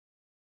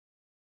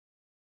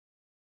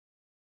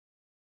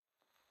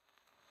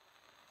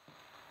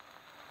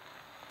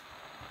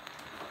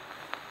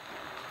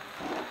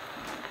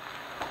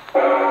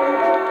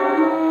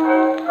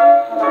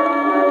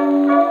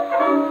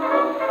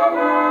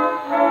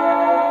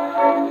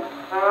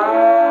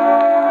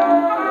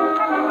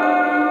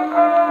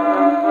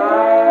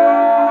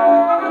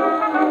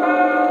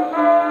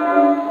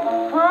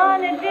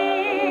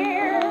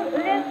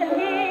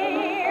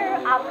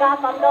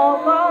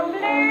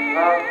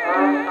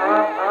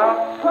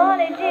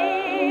Honey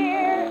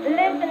dear,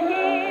 listen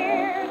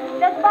here,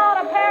 just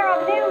bought a pair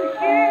of new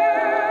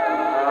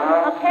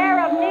shoes. A pair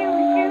of new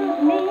shoes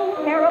mean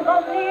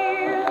terrible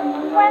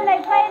news. When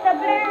they play the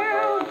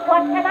blues,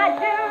 what can I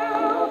do?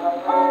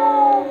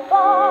 Oh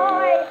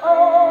boy,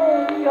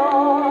 oh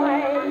joy.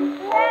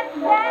 Let's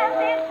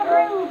dance it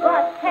through,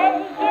 but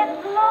take it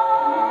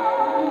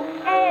slow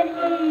and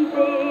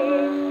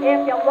easy if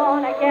you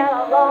want to get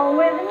along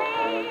with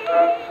me.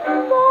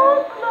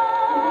 Go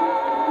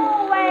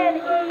slow and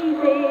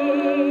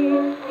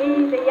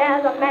easy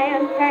as a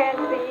man can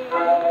be.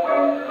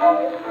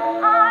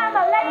 I'm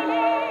a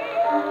lady,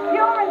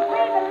 pure and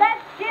sweet, and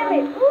let's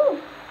shimmy, ooh,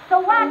 so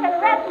I can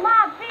rest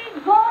my feet.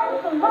 Go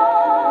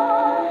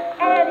slow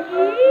and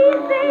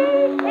easy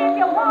if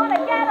you want to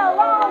get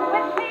along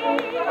with me.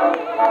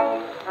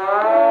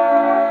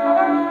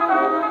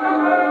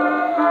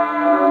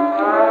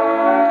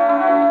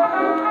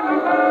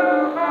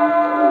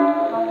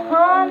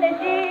 Honey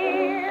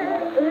dear,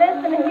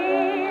 listen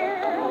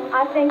here, I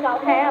think I'll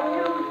have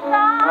to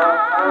stop.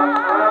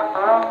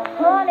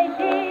 Honey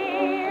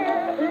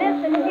dear,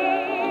 listen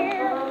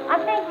here, I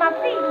think my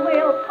feet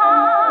will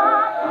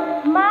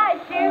pop. My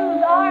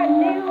shoes are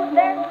new,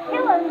 they're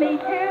killing me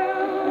too.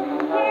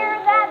 Hear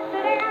that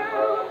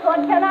blues, what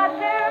can I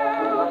do?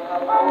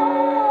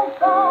 Oh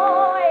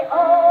boy,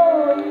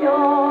 oh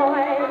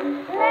joy.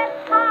 Let's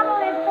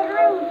hobble it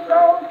through, so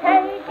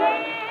take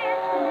it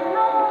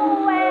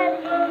slow and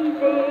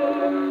easy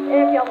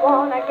if you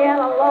want to get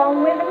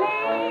along with me.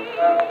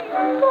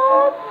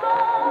 Go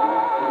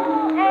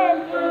slow and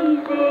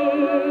easy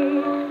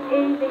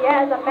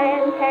as a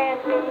man can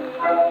be.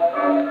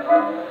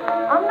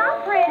 I'm not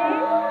pretty,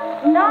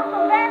 not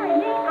so very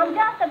neat. I'm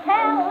just a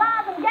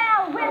tantalizing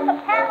gal with a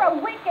pair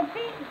of wicked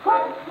feet. Go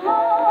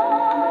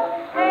slow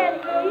and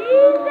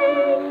easy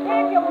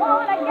if you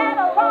want to get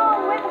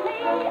along with me.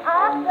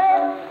 I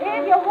said,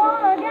 if you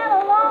want to get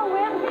along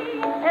with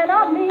me, and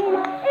I mean,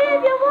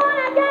 if you want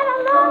to get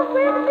along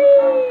with me.